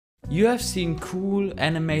You have seen cool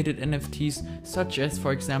animated NFTs such as,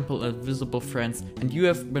 for example, Invisible Friends, and you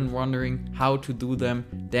have been wondering how to do them.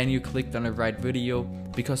 Then you clicked on the right video,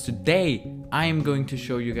 because today I am going to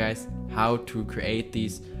show you guys how to create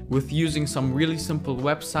these with using some really simple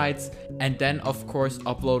websites and then of course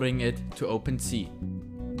uploading it to OpenSea.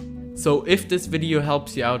 So if this video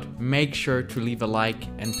helps you out, make sure to leave a like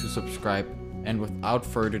and to subscribe. And without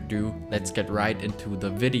further ado, let's get right into the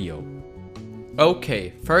video.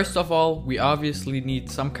 Okay, first of all, we obviously need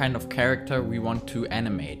some kind of character we want to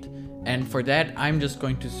animate. And for that, I'm just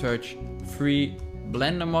going to search free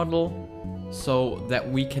Blender model so that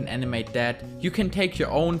we can animate that. You can take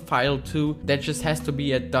your own file too. That just has to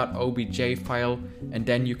be a .obj file, and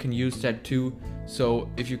then you can use that too. So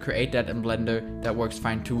if you create that in Blender, that works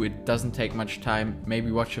fine too. It doesn't take much time. Maybe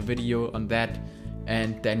watch a video on that,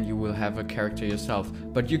 and then you will have a character yourself.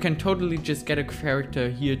 But you can totally just get a character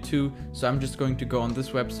here too. So I'm just going to go on this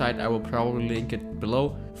website. I will probably link it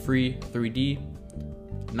below. Free 3D.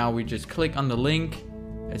 Now we just click on the link,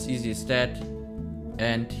 as easy as that.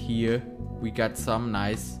 And here we got some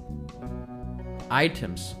nice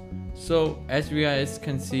items. So as you guys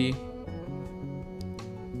can see,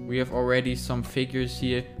 we have already some figures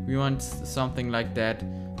here. We want something like that.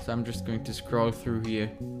 So I'm just going to scroll through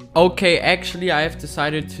here. Okay, actually I have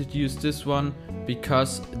decided to use this one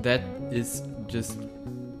because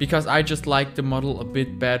I just like the model a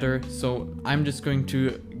bit better. So I'm just going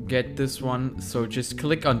to get this one. So just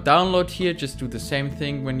click on download here. Just do the same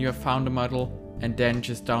thing when you have found a model, and then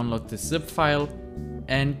just download the zip file.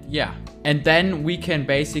 And yeah, and then we can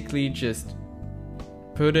basically just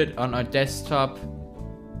put it on our desktop.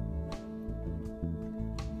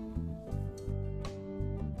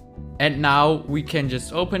 And now we can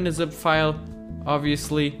just open the zip file,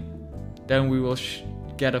 obviously. Then we will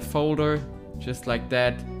get a folder just like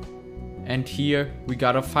that. And here we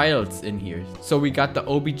got our files in here. So we got the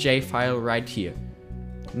OBJ file right here.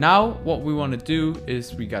 Now what we want to do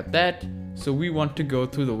is we got that. So we want to go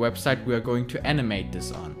to the website we are going to animate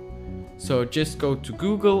this on. So just go to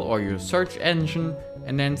Google or your search engine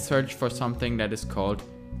and then search for something that is called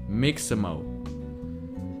Mixamo.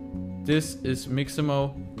 This is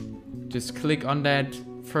Mixamo. Just click on that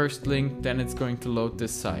first link, then it's going to load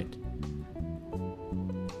this site.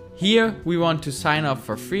 Here we want to sign up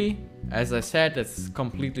for free. As I said, it's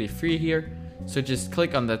completely free here. So just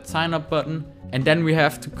click on that sign up button, and then we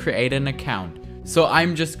have to create an account. So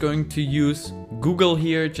I'm just going to use Google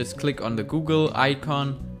here. Just click on the Google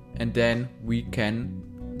icon, and then we can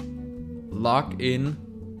log in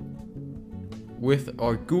with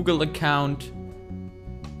our Google account.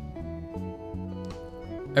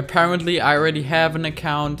 Apparently I already have an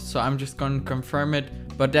account, so I'm just going to confirm it.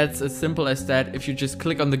 But that's as simple as that. If you just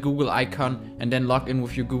click on the Google icon and then log in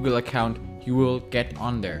with your Google account, you will get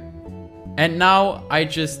on there. And now I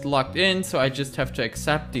just logged in, so I just have to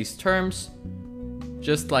accept these terms.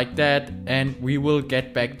 Just like that, and we will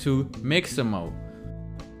get back to Mixamo.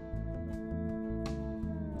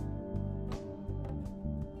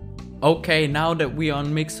 Okay, now that we are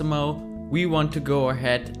on Mixamo, we want to go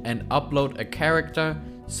ahead and upload a character.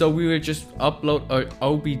 So we will just upload our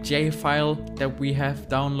OBJ file that we have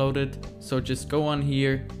downloaded. So just go on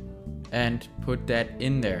here and put that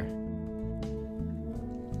in there.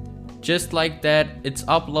 Just like that, it's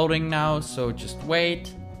uploading now, so just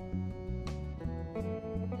wait.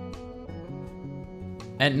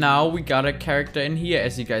 And now we got a character in here,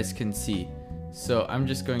 as you guys can see. So I'm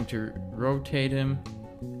just going to rotate him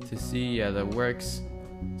to see, yeah, that works.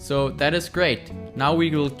 So that is great. Now we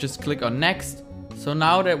will just click on next. So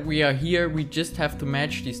now that we are here, we just have to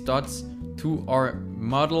match these dots to our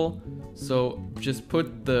model. So just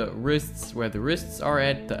put the wrists where the wrists are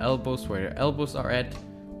at, the elbows where the elbows are at,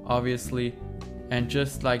 obviously. And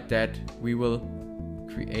just like that, we will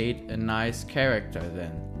create a nice character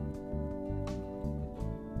then.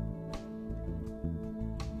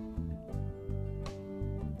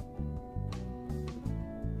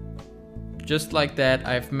 Just like that,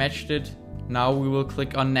 I've matched it. Now we will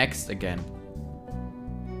click on next again.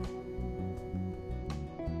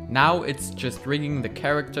 Now it's just rigging the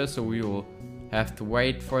character, so we will have to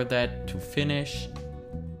wait for that to finish.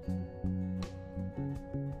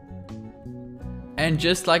 And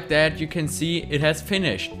just like that, you can see it has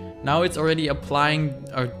finished. Now it's already applying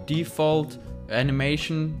our default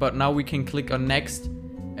animation, but now we can click on next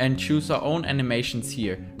and choose our own animations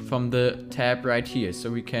here from the tab right here.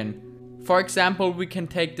 So we can, for example, we can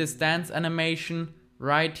take this dance animation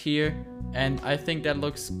right here, and I think that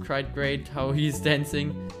looks quite great how he's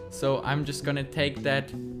dancing. So I'm just gonna take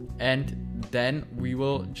that, and then we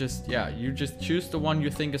will just, yeah, you just choose the one you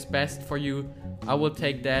think is best for you. I will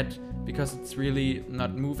take that because it's really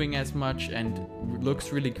not moving as much and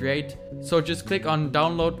looks really great. So just click on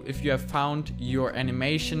download if you have found your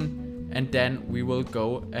animation, and then we will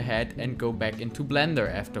go ahead and go back into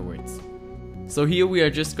Blender afterwards. So here we are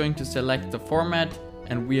just going to select the format,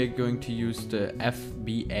 and we are going to use the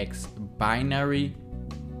FBX binary.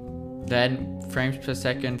 Then frames per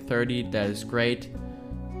second 30, that is great.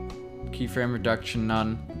 Keyframe reduction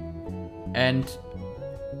none. And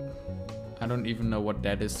I don't even know what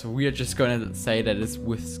that is, so we are just gonna say that it's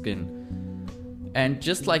with skin. And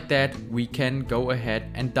just like that, we can go ahead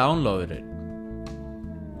and download it.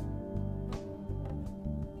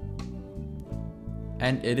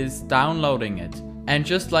 And it is downloading it. And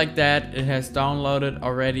just like that, it has downloaded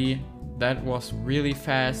already. That was really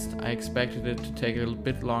fast. I expected it to take a little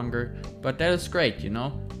bit longer, but that is great, you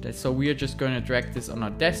know? So we are just gonna drag this on our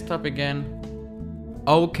desktop again.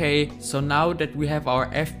 Okay, so now that we have our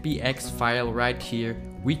FBX file right here,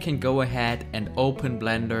 we can go ahead and open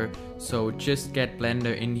Blender. So just get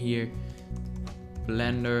Blender in here,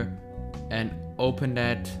 Blender, and open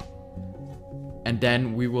that. And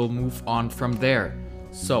then we will move on from there.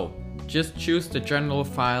 So just choose the general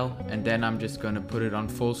file, and then I'm just gonna put it on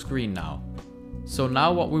full screen now. So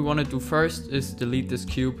now what we wanna do first is delete this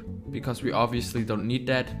cube, because we obviously don't need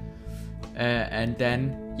that. And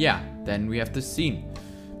then, yeah, then we have the scene.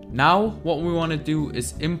 Now what we want to do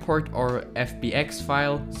is import our FBX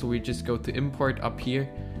file. So we just go to import up here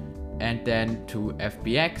and then to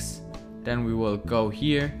FBX. Then we will go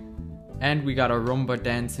here and we got our Rumba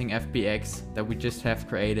dancing FBX that we just have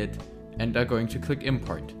created, and are going to click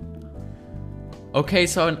import. Okay,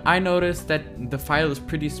 so I noticed that the file is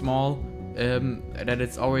pretty small, that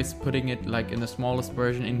it's always putting it like in the smallest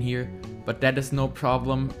version in here, but that is no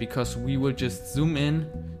problem because we will just zoom in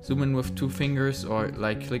with 2 fingers, or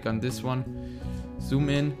like click on this one, zoom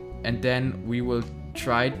in, and then we will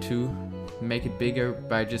try to make it bigger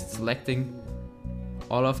by just selecting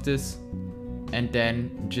all of this, and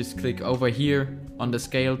then just click over here on the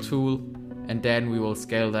scale tool, and then we will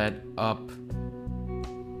scale that up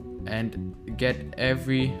and get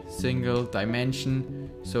every single dimension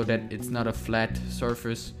so that it's not a flat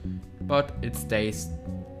surface, but it stays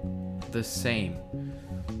the same.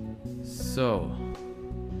 So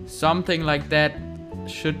something like that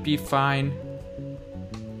should be fine.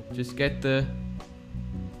 Just get the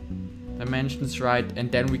dimensions right,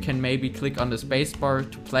 and then we can maybe click on the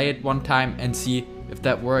spacebar to play it one time and see if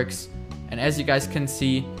that works. And as you guys can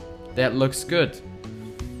see, that looks good.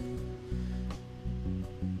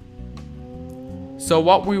 So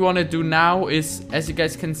what we want to do now is, as you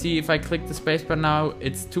guys can see, if I click the spacebar now,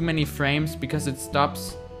 it's too many frames because it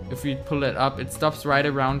stops. If we pull it up, it stops right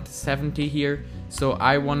around 70 here. So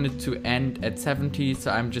I wanted to end at 70,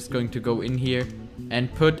 so I'm just going to go in here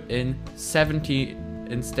and put in 70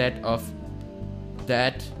 instead of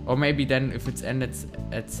that. Or maybe then if it's ended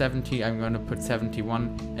at 70, I'm going to put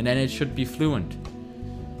 71, and then it should be fluent.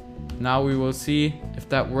 Now we will see if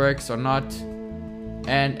that works or not.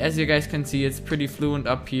 And as you guys can see, it's pretty fluent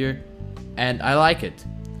up here, and I like it.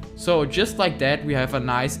 So just like that, we have a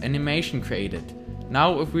nice animation created.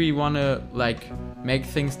 Now if we want to like make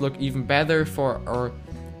things look even better for our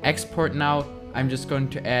export now, I'm just going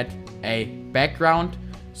to add a background.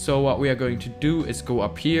 So what we are going to do is go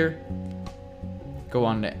up here, go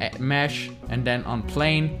on the mesh, and then on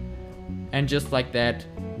plane, and just like that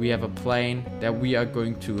we have a plane that we are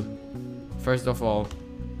going to, first of all,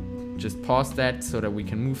 just pause that so that we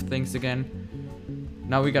can move things again.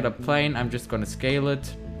 Now we got a plane, I'm just gonna scale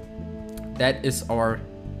it. That is our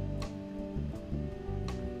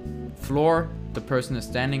floor the person is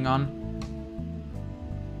standing on.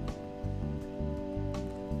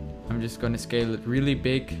 I'm just gonna scale it really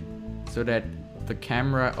big so that the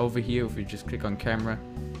camera over here, if we just click on camera,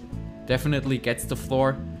 definitely gets the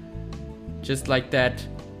floor. Just like that.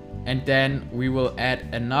 And then we will add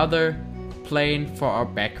another plane for our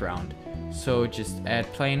background. So just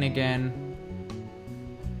add plane again,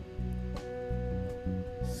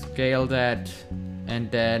 scale that,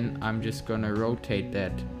 and then I'm just gonna rotate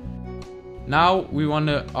that. Now we want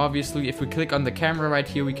to, obviously, if we click on the camera right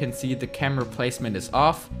here, we can see the camera placement is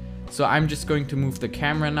off. So I'm just going to move the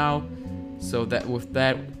camera now. So that with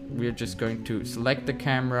that, we're just going to select the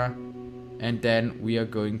camera, and then we are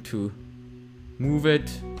going to move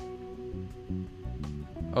it.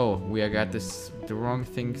 Oh, we got the wrong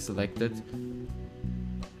thing selected.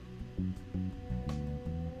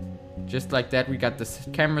 Just like that, we got the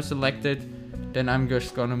camera selected. Then I'm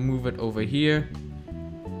just gonna move it over here.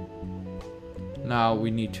 Now we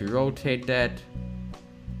need to rotate that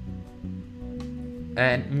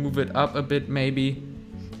and move it up a bit maybe.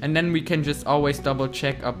 And then we can just always double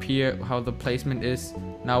check up here how the placement is.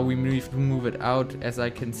 Now we need to move it out, as I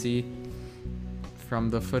can see from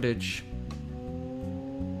the footage.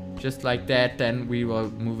 Just like that. Then we will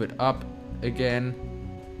move it up again.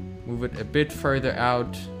 Move it a bit further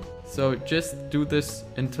out. So just do this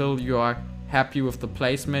until you are happy with the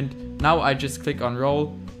placement. Now I just click on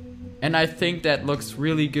roll. And I think that looks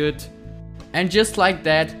really good. And just like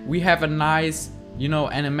that, we have a nice, you know,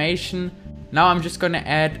 animation. Now I'm just gonna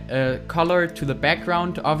add a color to the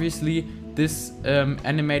background. Obviously, this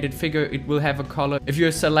animated figure, it will have a color if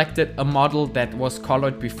you selected a model that was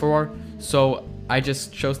colored before. So I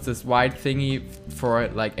just chose this white thingy for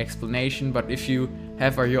like explanation. But if you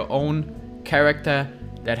have your own character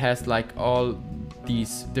that has like all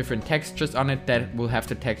these different textures on it, that will have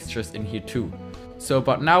the textures in here too. So,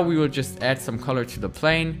 but now we will just add some color to the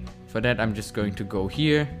plane. For that, I'm just going to go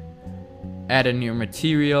here, add a new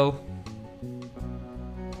material.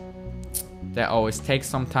 That always takes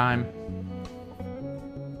some time.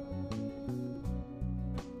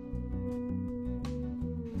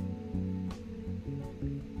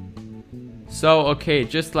 So, okay,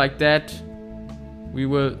 just like that, we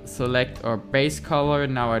will select our base color.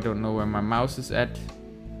 Now I don't know where my mouse is at.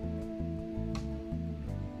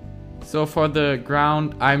 So for the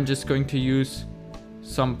ground, I'm just going to use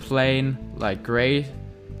some plain, like gray,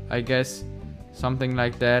 I guess. Something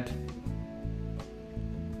like that.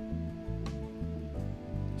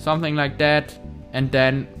 Something like that. And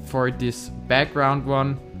then for this background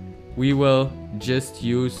one, we will just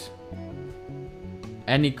use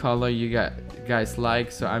any color you guys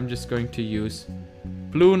like. So I'm just going to use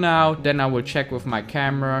blue now. Then I will check with my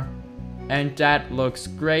camera. And that looks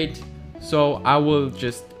great. So I will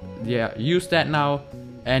just use that now.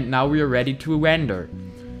 And now we are ready to render.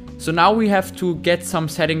 So now we have to get some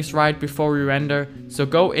settings right before we render. So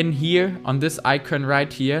go in here on this icon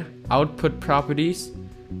right here, output properties,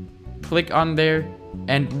 click on there,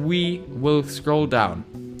 and we will scroll down.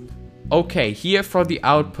 Okay, here for the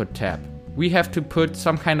output tab, we have to put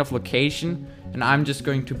some kind of location, and I'm just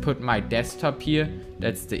going to put my desktop here.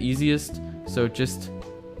 That's the easiest. So just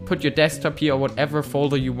put your desktop here or whatever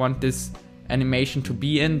folder you want this animation to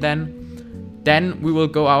be in then. Then we will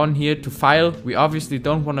go on here to file. We obviously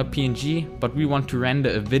don't want a PNG, but we want to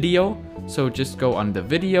render a video. So just go on the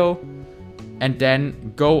video and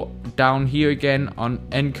then go down here again on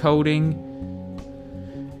encoding.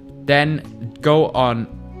 Then go on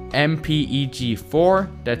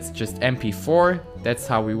MPEG4. That's just MP4. That's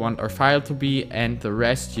how we want our file to be. And the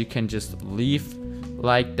rest you can just leave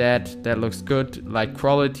like that. That looks good. Like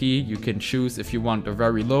quality, you can choose if you want a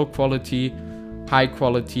very low quality, high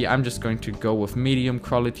quality. I'm just going to go with medium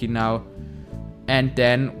quality now. And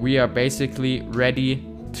then we are basically ready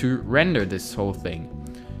to render this whole thing.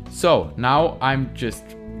 So now I'm just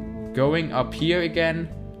going up here again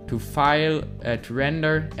to file, to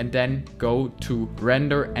render, and then go to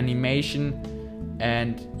render animation.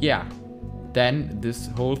 And yeah, then this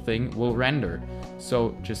whole thing will render.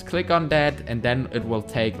 So just click on that and then it will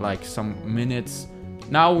take like some minutes.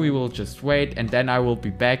 Now we will just wait, and then I will be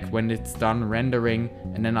back when it's done rendering,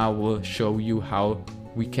 and then I will show you how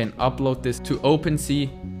we can upload this to OpenSea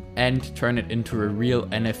and turn it into a real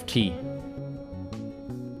NFT.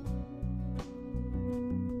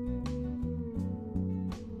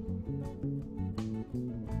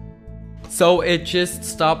 So it just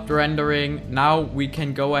stopped rendering. Now we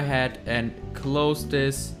can go ahead and close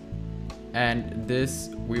this, and this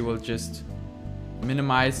we will just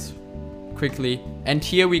minimize quickly. And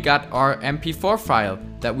here we got our MP4 file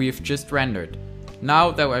that we've just rendered. Now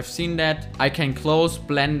that I've seen that, I can close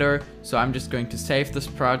Blender. So I'm just going to save this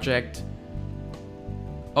project.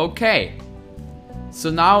 Okay. So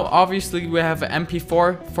now obviously we have an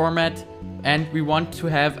MP4 format and we want to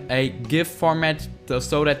have a GIF format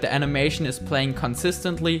so that the animation is playing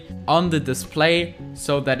consistently on the display,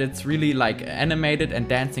 so that it's really like animated and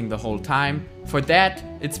dancing the whole time. For that,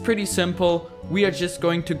 it's pretty simple. We are just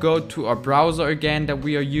going to go to our browser again that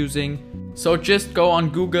we are using. So just go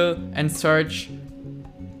on Google and search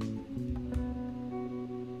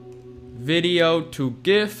video to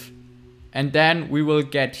GIF, and then we will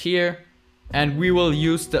get here, and we will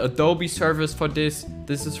use the Adobe service for this.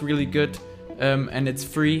 This is really good. And it's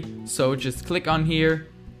free, so just click on here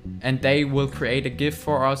and they will create a GIF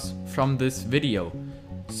for us from this video.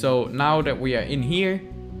 So now that we are in here,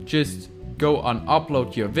 just go on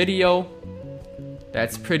upload your video.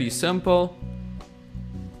 That's pretty simple.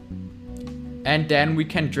 And then we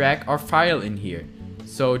can drag our file in here.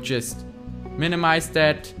 So just minimize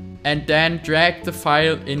that and then drag the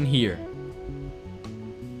file in here.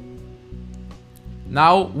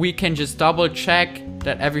 Now we can just double check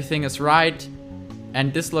that everything is right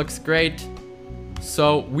and this looks great.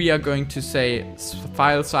 So we are going to say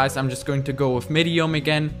file size, I'm just going to go with medium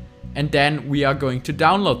again, and then we are going to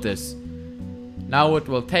download this. Now it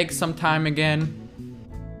will take some time again.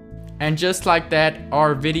 And just like that,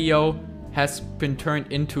 our video has been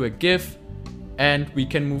turned into a GIF and we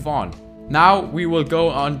can move on. Now we will go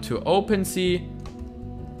on to OpenSea.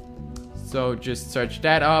 So just search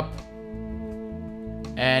that up.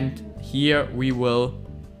 And here we will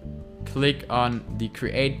click on the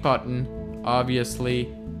create button,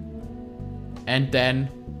 obviously. And then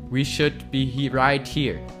we should be right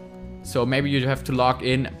here. So maybe you have to log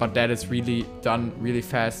in, but that is really done really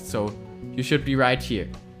fast. So you should be right here.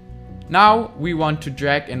 Now we want to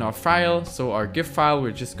drag in our file, so our GIF file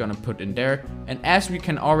we're just gonna put in there. And as we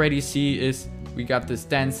can already see is we got this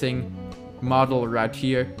dancing model right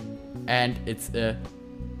here, and it's a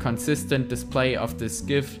consistent display of this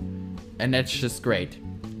GIF, and that's just great.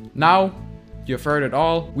 Now you've heard it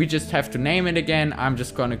all, we just have to name it again. I'm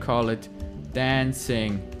just gonna call it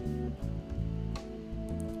dancing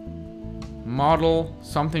model,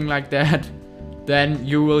 something like that. Then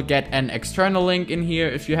you will get an external link in here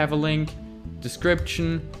if you have a link.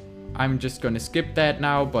 Description, I'm just gonna skip that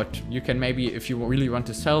now, but you can maybe, if you really want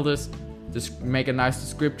to sell this, just make a nice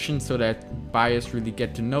description so that buyers really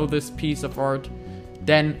get to know this piece of art.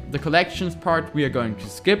 Then the collections part we are going to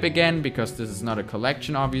skip again because this is not a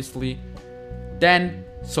collection, obviously. Then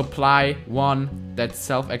supply one, that's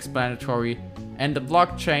self-explanatory. And the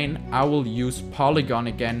blockchain, I will use Polygon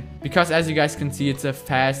again, because as you guys can see, it's a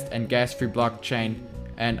fast and gas-free blockchain,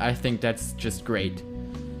 and I think that's just great.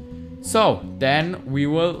 So then we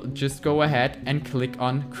will just go ahead and click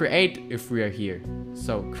on create if we are here.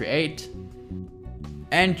 So create.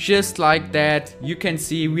 And just like that, you can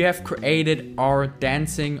see we have created our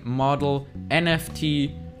dancing model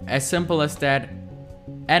NFT. As simple as that.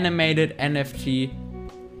 Animated NFT,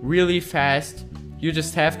 really fast. You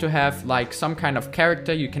just have to have like some kind of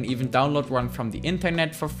character. You can even download one from the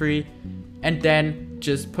internet for free, and then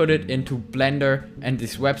just put it into Blender and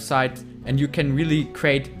this website, and you can really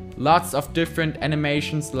create lots of different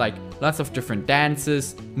animations, like lots of different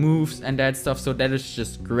dances, moves and that stuff. So that is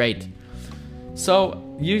just great.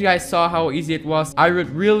 So you guys saw how easy it was. I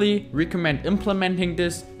would really recommend implementing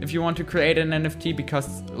this if you want to create an NFT,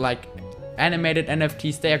 because like animated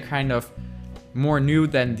NFTs, they are kind of more new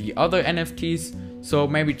than the other NFTs. So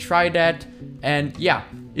maybe try that. And yeah,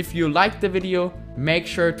 if you liked the video, make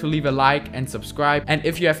sure to leave a like and subscribe. And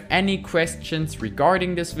if you have any questions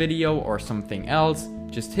regarding this video or something else,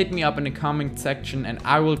 just hit me up in the comment section and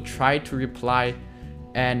I will try to reply.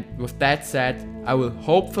 And with that said, I will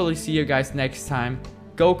hopefully see you guys next time.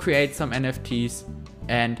 Go create some NFTs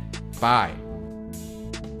and bye.